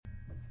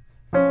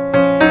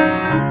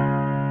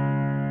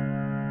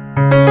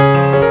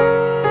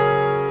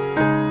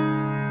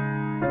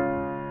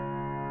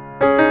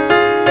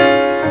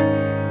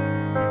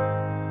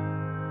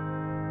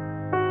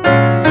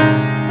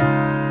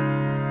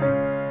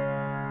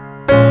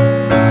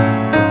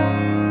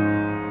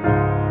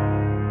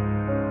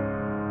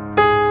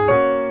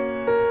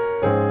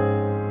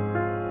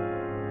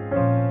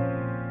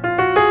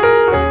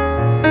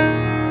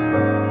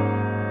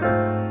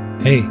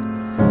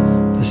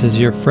This is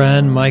your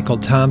friend Michael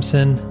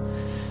Thompson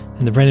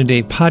and the Brand New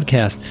Day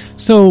podcast.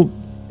 So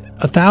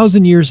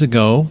 1,000 years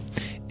ago,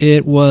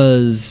 it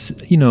was,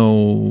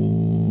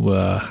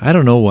 I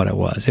don't know what it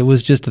was. It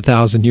was just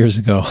 1,000 years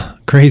ago.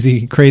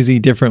 Crazy,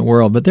 different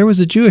world. But there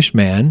was a Jewish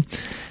man,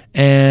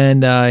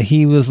 and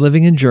he was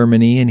living in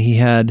Germany, and he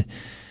had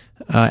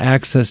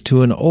access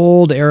to an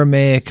old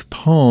Aramaic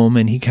poem,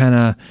 and he kind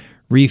of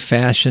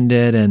refashioned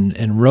it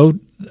and wrote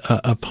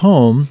a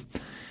poem,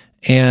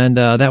 and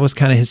that was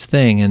kind of his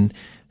thing. And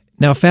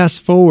now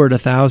fast forward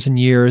 1,000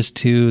 years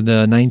to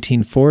the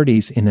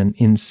 1940s in an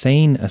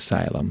insane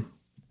asylum.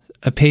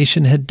 A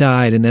patient had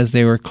died, and as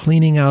they were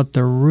cleaning out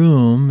the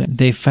room,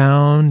 they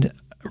found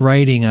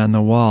writing on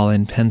the wall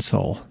in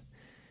pencil.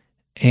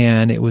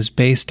 And it was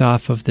based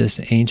off of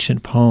this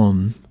ancient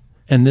poem.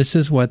 And this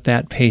is what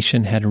that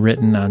patient had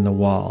written on the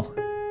wall.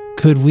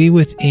 Could we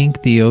with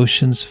ink the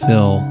oceans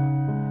fill,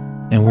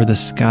 and were the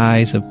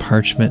skies of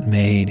parchment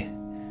made,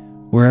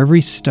 were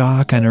every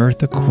stalk on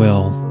earth a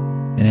quill,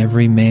 and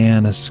every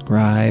man a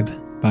scribe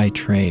by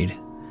trade,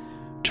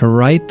 to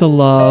write the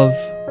love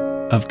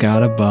of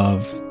God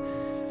above,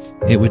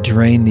 it would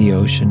drain the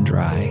ocean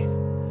dry.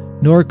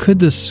 Nor could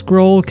the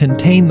scroll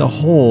contain the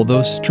whole,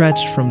 though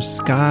stretched from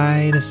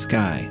sky to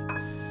sky.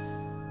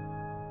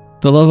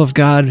 The love of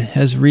God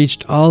has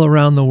reached all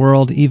around the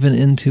world, even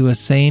into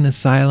insane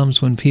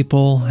asylums when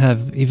people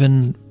have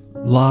even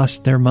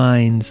lost their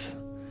minds.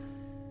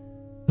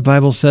 The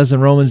Bible says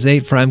in Romans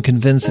 8, "For I am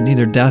convinced that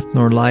neither death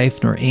nor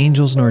life, nor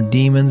angels nor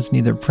demons,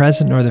 neither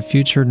present nor the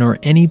future, nor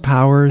any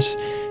powers,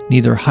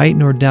 neither height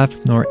nor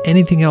depth, nor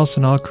anything else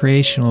in all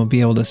creation will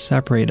be able to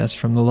separate us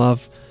from the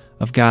love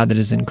of God that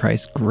is in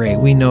Christ." Great,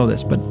 we know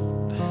this, but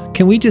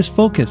can we just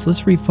focus?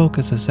 Let's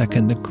refocus a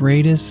second. The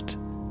greatest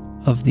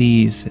of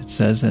these, it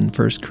says in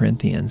 1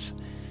 Corinthians,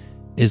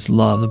 is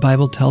love. The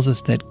Bible tells us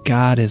that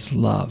God is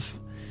love.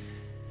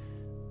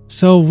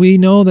 So we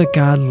know that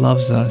God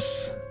loves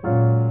us,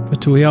 but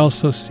do we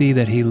also see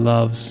that He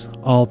loves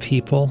all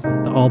people,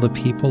 all the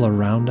people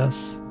around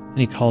us, and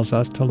He calls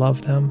us to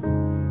love them?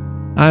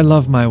 I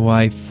love my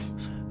wife.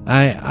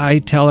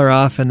 I tell her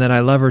often that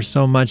I love her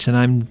so much,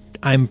 and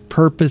I'm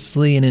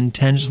purposely and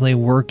intentionally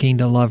working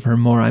to love her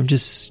more. I'm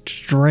just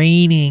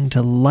straining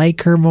to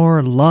like her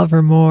more, love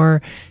her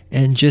more,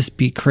 and just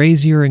be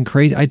crazier and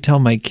crazy. I tell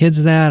my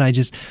kids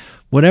that.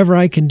 Whatever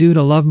I can do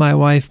to love my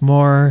wife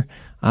more,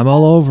 I'm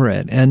all over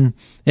it. And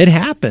it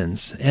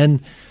happens.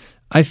 And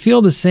I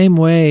feel the same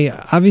way.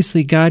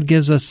 Obviously, God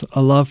gives us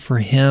a love for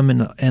Him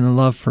and a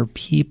love for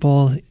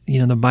people.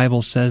 The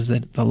Bible says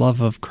that the love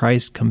of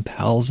Christ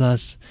compels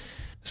us.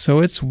 So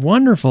it's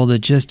wonderful to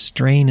just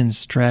strain and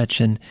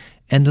stretch and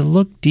to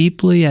look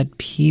deeply at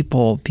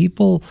people.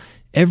 People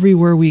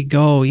everywhere we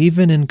go,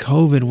 even in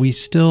COVID, we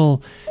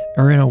still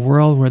are in a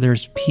world where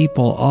there's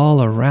people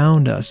all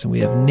around us, and we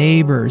have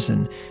neighbors,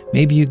 and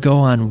maybe you go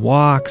on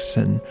walks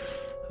and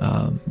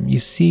you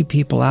see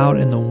people out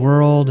in the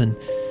world, and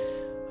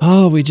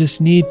we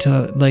just need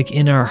to,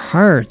 in our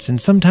hearts.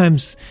 And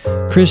sometimes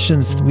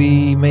Christians,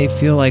 we may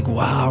feel like,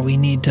 wow, we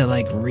need to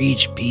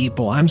reach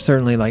people. I'm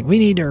certainly we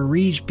need to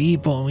reach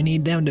people, and we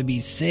need them to be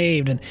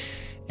saved.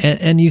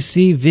 And you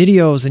see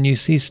videos and you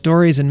see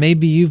stories, and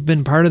maybe you've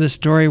been part of the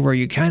story where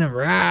you kind of,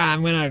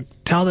 I'm going to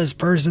tell this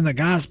person the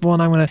gospel,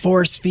 and I'm going to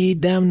force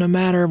feed them no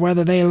matter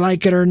whether they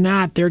like it or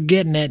not, they're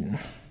getting it.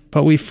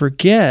 But we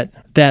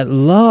forget that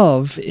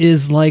love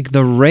is like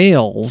the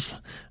rails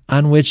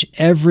on which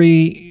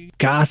every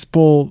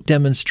gospel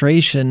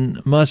demonstration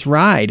must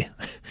ride.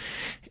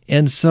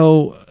 And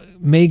so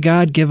may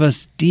God give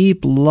us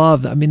deep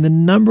love. I mean, the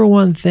number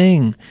one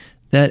thing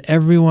that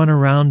everyone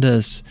around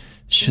us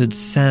should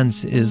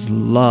sense is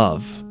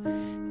love.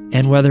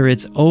 And whether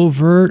it's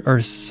overt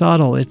or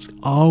subtle, it's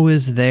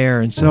always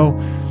there. And so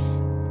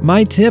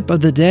my tip of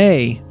the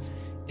day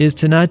is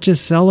to not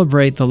just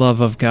celebrate the love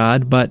of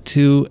God, but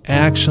to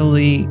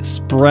actually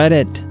spread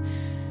it.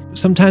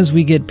 Sometimes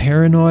we get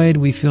paranoid.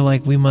 We feel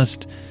like we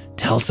must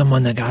tell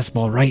someone the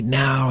gospel right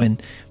now,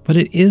 but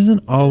it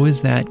isn't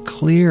always that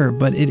clear.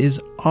 But it is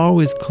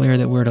always clear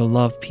that we're to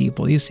love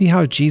people. You see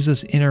how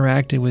Jesus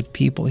interacted with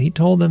people. He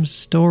told them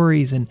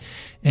stories, and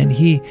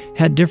He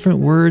had different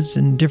words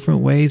and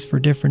different ways for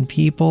different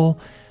people.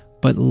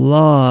 But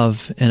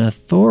love and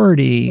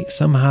authority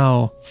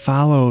somehow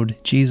followed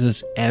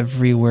Jesus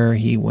everywhere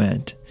He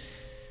went.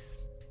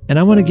 And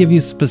I want to give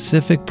you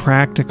specific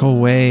practical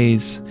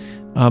ways.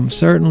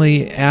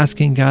 Certainly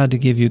asking God to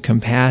give you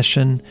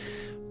compassion,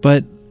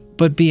 but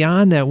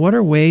beyond that, what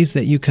are ways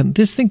that you can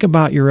just think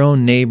about your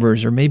own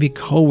neighbors or maybe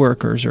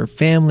coworkers or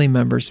family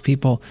members,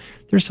 people?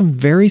 There's some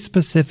very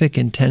specific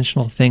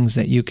intentional things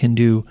that you can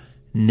do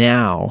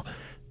now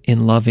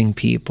in loving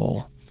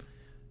people.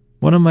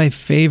 One of my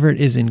favorite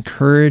is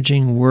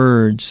encouraging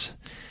words.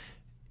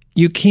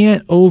 You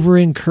can't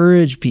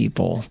over-encourage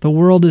people. The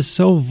world is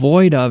so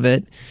void of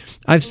it.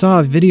 I saw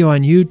a video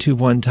on YouTube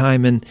one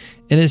time, and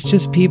it's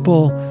just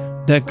people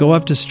that go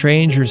up to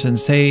strangers and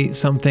say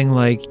something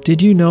like,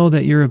 "Did you know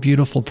that you're a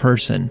beautiful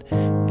person?"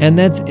 And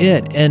that's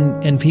it.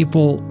 And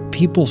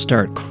people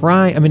start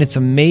crying. I mean, it's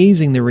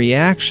amazing the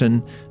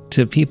reaction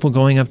to people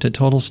going up to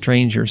total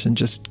strangers and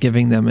just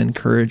giving them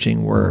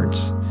encouraging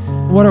words.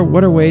 What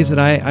are ways that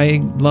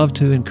I love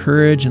to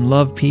encourage and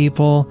love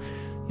people?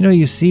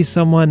 You see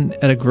someone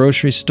at a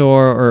grocery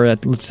store, or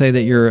let's say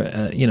that you're,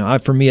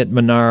 for me at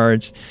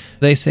Menards,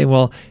 they say,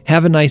 well,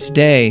 have a nice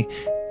day.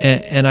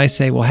 And I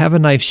say, well, have a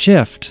nice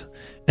shift.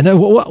 And then,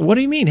 what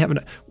do you mean?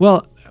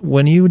 Well,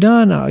 when you're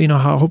done,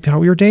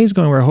 how your day's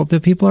going, where I hope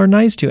that people are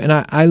nice to you. And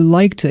I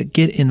like to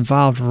get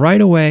involved right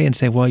away and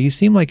say, well, you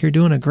seem like you're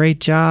doing a great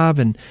job.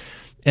 And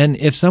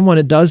if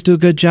someone does do a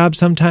good job,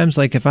 sometimes,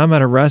 like if I'm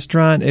at a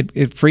restaurant,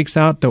 it freaks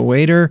out the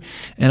waiter,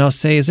 and I'll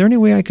say, is there any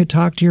way I could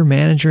talk to your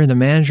manager? And the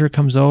manager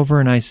comes over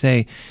and I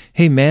say,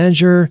 hey,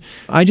 manager,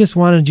 I just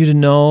wanted you to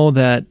know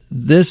that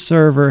this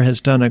server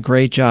has done a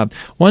great job.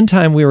 One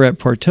time we were at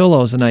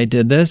Portillo's and I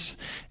did this,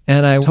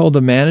 and I told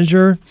the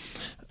manager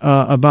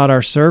about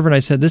our server, and I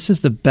said, this is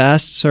the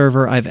best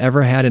server I've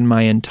ever had in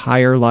my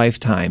entire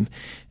lifetime.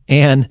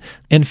 And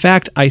in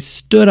fact, I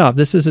stood up.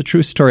 This is a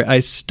true story. I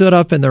stood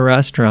up in the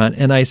restaurant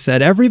and I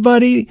said,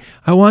 everybody,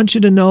 I want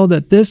you to know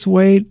that this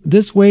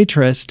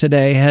waitress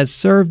today has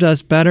served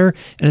us better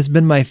and has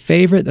been my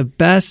favorite, the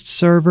best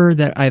server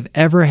that I've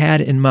ever had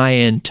in my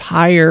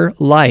entire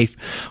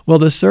life. Well,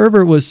 the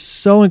server was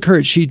so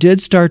encouraged. She did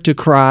start to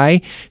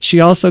cry. She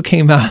also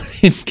came out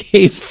and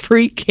gave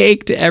free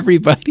cake to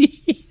everybody.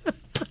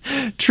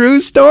 True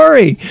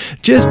story.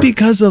 Just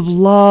because of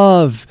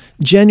love,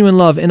 genuine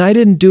love. And I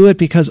didn't do it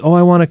because,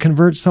 I want to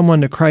convert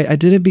someone to Christ. I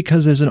did it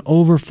because there's an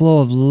overflow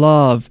of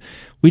love.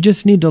 We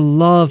just need to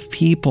love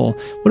people.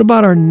 What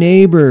about our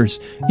neighbors?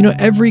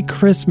 Every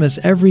Christmas,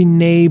 every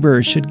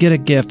neighbor should get a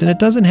gift. And it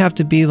doesn't have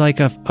to be like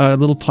a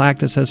little plaque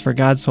that says, for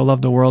God so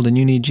loved the world and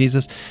you need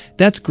Jesus.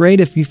 That's great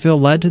if you feel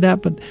led to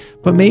that.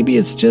 But maybe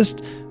it's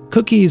just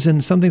cookies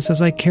and something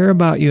says, I care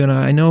about you, and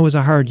I know it was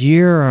a hard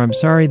year, or I'm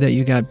sorry that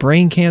you got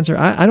brain cancer.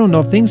 I don't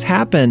know. Things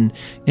happen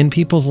in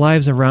people's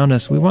lives around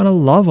us. We want to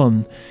love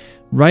them.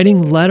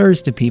 Writing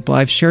letters to people.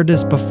 I've shared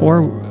this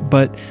before,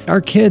 but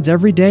our kids,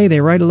 every day they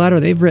write a letter.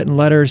 They've written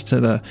letters to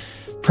the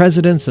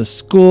presidents of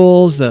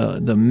schools,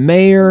 the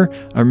mayor.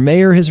 Our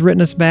mayor has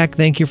written us back.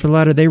 Thank you for the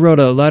letter. They wrote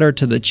a letter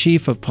to the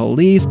chief of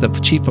police. The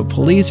chief of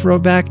police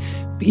wrote back.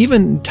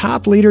 Even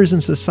top leaders in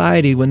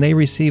society, when they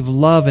receive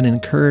love and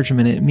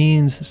encouragement, it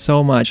means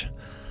so much.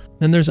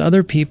 Then there's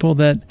other people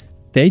that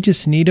they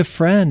just need a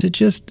friend to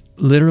just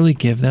literally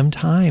give them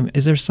time.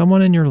 Is there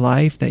someone in your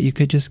life that you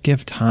could just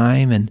give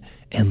time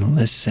and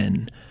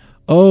listen?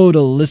 Oh,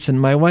 to listen.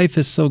 My wife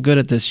is so good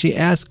at this. She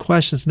asks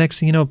questions. Next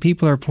thing you know,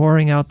 people are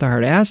pouring out their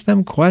heart. Ask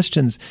them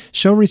questions.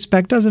 Show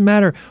respect. Doesn't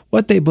matter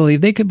what they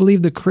believe. They could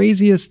believe the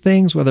craziest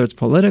things, whether it's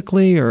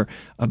politically or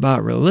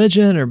about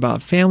religion or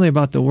about family,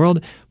 about the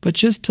world, but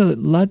just to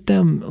let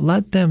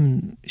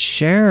them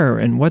share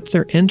and what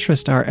their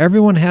interests are.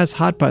 Everyone has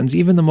hot buttons,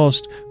 even the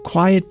most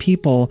quiet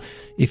people.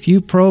 If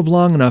you probe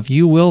long enough,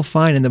 you will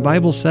find, and the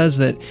Bible says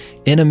that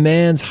in a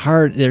man's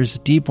heart there's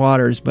deep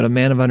waters, but a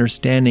man of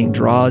understanding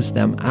draws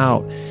them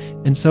out.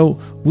 And so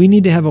we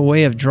need to have a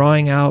way of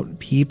drawing out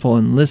people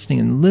and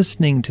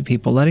listening to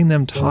people, letting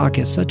them talk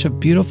is such a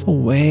beautiful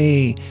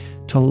way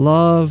to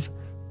love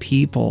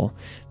people.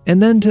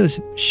 And then to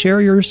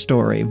share your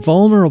story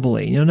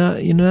vulnerably,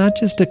 not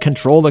just to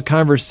control the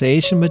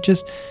conversation, but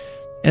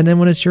and then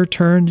when it's your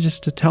turn,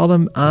 just to tell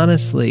them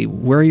honestly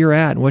where you're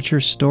at and what your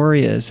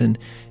story is, and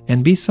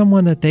be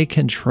someone that they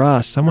can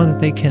trust, someone that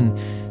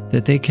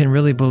they can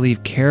really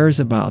believe cares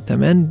about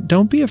them. And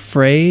don't be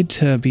afraid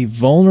to be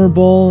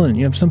vulnerable.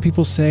 And some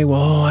people say,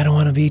 well, I don't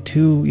want to be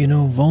too,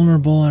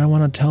 vulnerable. I don't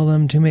want to tell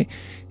them too many.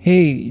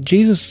 Hey,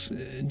 Jesus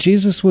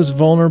was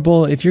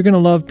vulnerable. If you're going to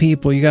love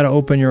people, you got to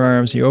open your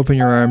arms. You open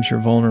your arms, you're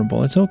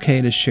vulnerable. It's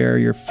okay to share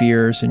your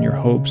fears and your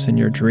hopes and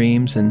your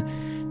dreams, and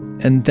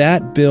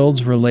that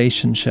builds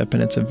relationship,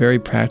 and it's a very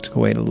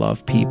practical way to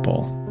love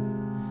people.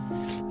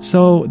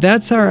 So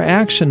that's our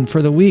action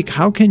for the week.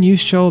 How can you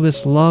show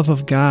this love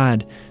of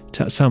God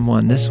to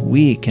someone this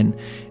week? And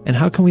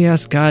how can we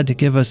ask God to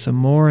give us a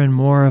more and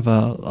more of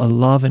a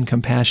love and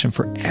compassion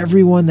for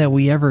everyone that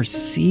we ever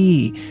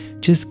see,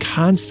 just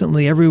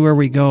constantly everywhere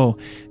we go?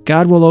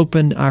 God will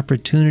open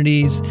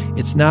opportunities.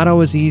 It's not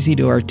always easy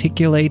to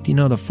articulate,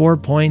 the 4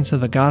 points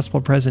of a gospel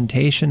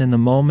presentation in the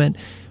moment,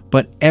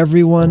 but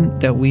everyone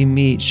that we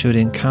meet should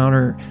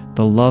encounter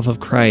the love of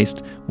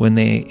Christ when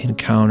they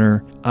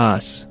encounter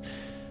us.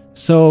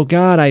 So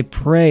God,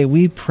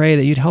 we pray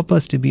that you'd help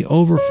us to be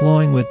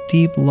overflowing with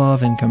deep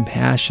love and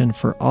compassion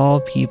for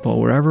all people,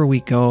 wherever we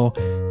go,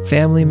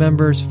 family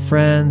members,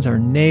 friends, our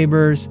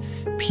neighbors,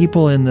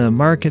 people in the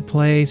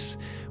marketplace,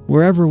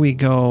 wherever we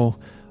go.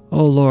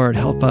 Oh Lord,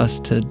 help us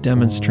to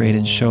demonstrate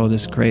and show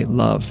this great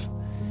love.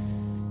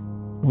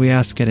 We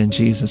ask it in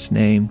Jesus'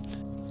 name.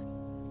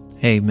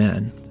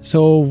 Amen.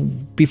 So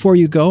before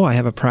you go, I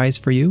have a prize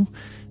for you.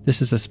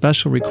 This is a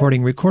special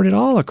recording recorded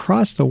all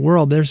across the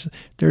world. There's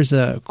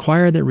a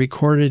choir that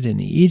recorded in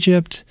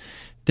Egypt.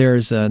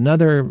 There's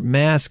another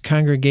mass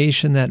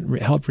congregation that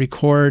helped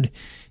record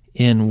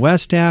in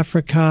West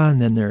Africa.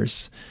 And then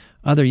there's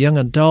other young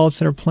adults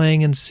that are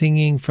playing and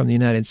singing from the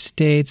United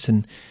States.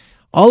 And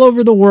All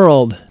over the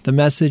world, the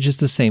message is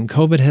the same.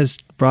 COVID has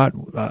brought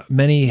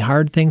many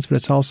hard things, but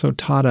it's also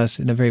taught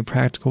us in a very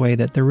practical way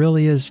that there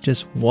really is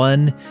just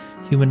one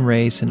human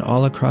race, and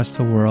all across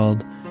the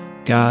world,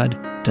 God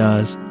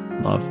does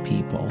love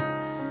people.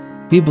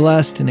 Be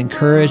blessed and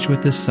encouraged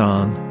with this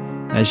song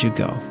as you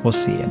go. We'll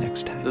see you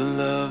next time. The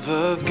love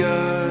of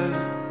God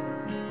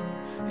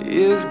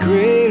is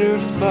greater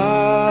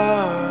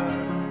far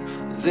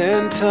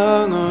than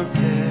tongue or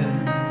pen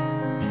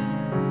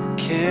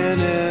can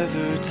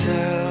ever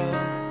tell.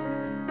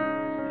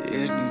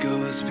 It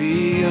goes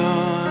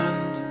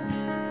beyond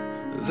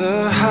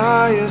the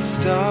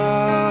highest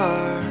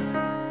star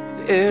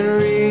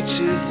and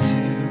reaches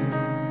to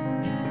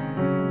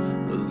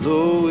the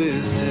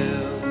lowest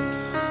hell.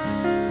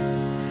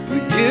 The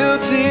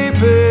guilty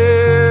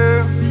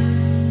pair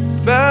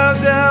bow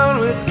down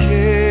with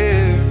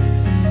care.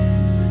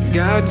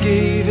 God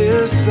gave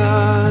His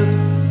Son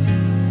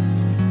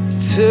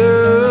to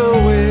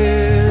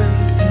win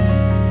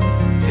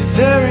His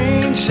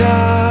erring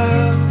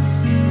child.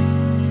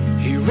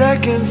 He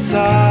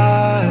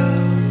reconciled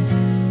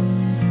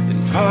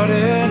and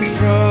pardoned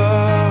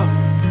from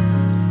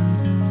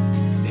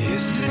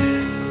His sin.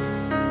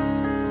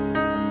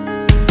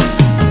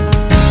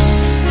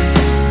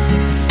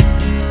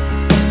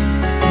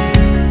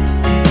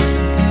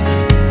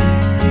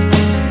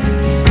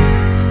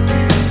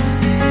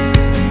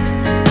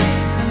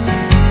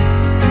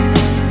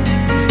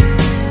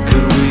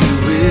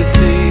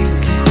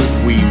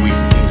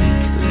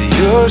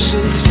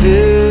 Oceans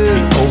fill,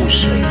 the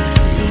ocean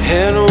fill,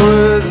 and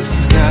where the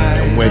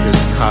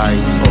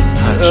skies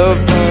of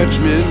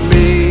parchment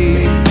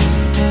made,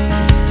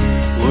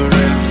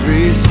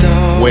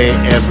 where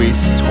every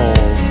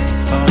storm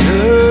on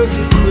earth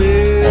a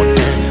quill,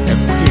 and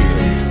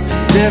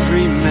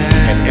every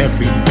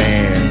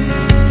man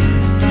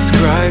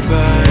scribed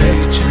by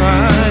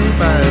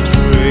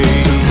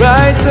trade, to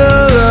write the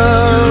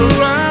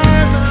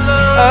love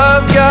of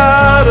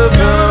God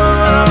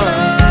above.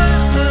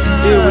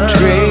 It would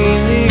drain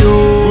the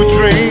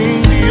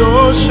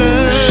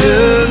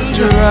oceans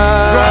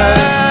dry.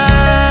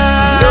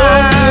 No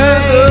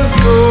good the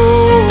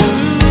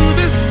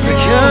schools that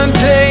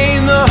contain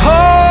the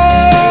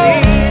whole,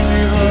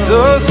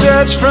 though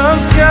stretched from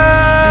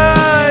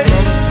sky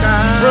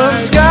to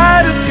sky.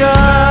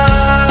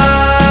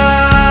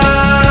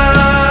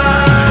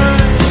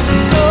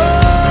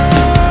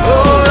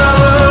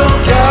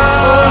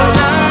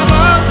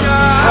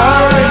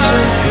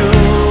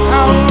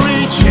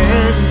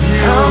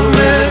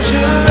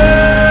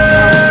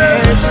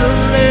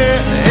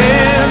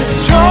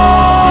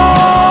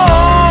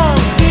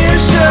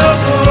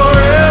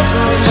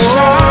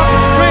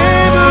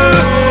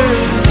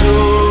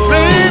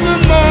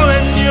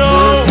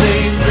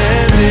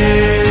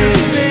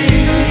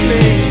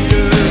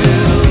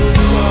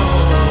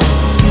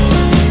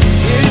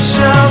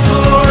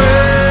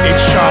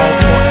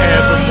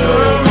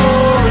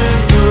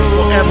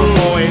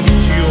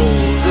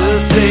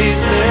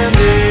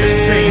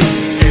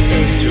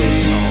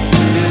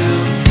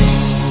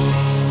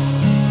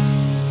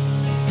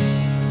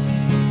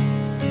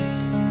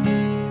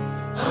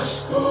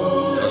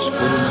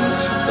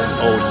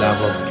 Oh,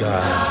 love of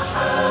God,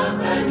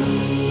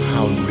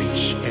 how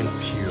rich and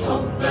pure,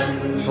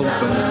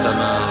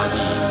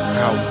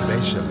 how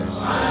measureless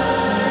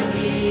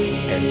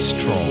and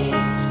strong.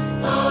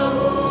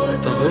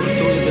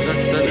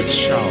 It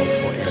shall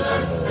forevermore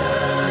endure.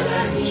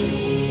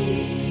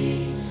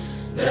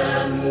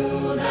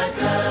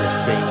 The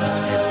saints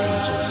and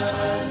angels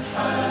song.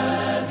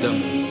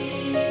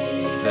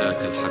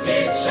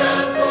 It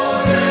shall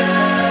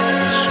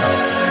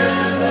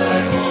forevermore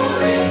endure.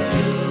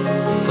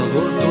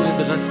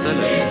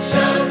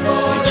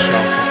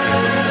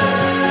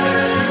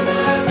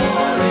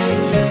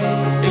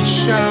 It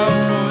shall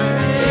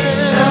forevermore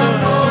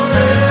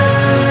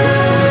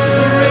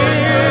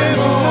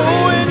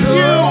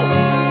endure.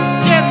 It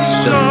shall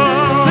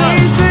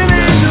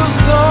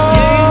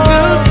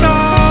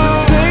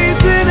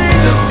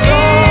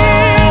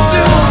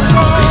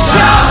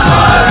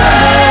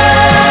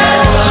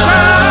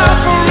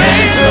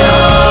Forever.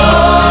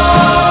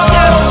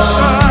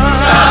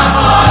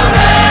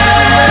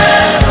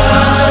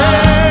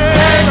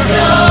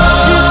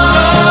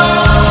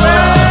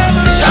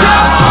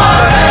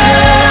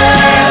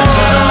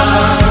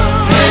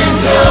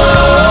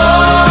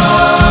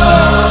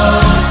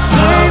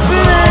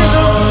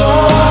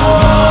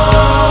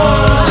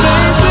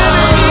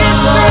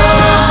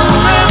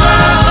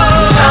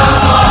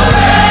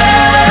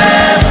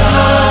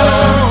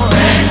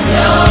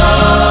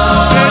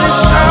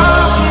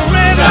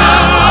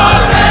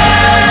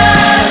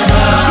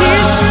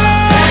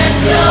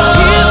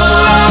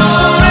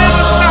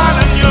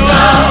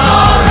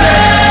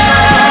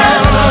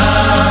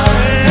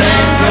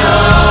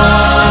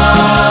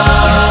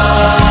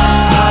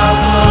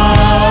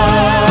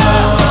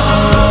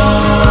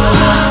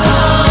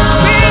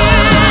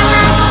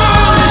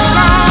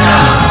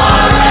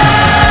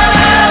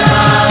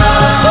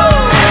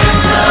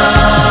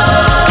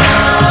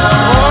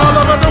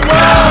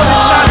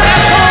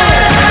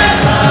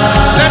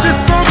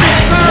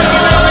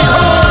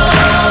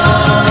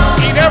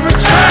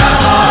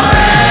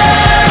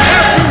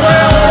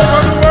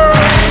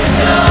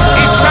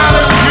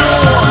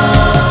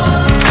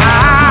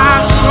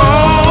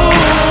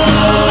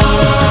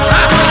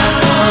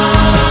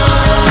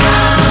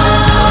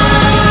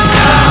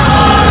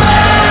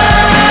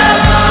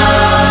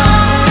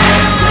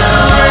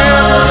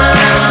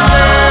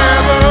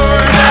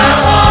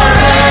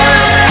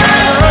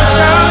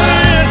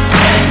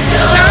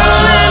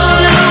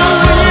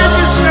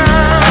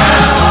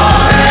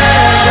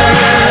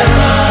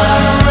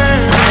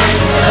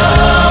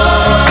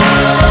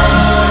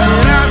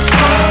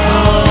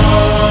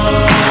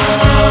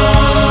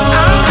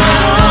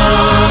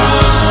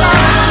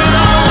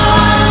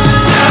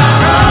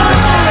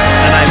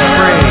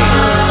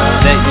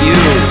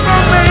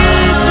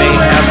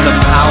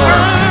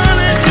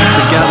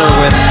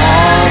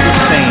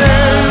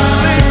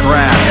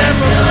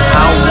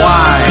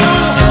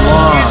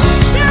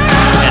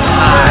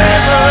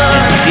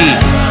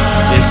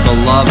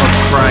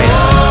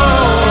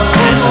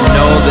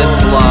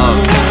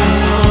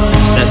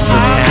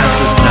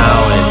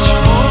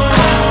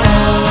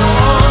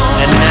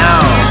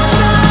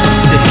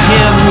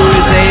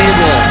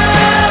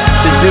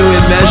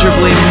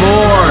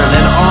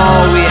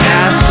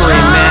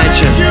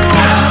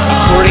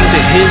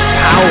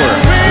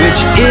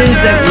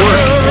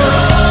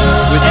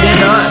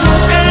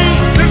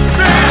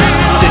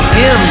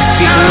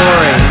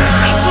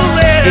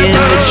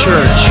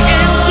 church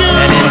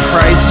and in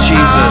Christ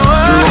Jesus.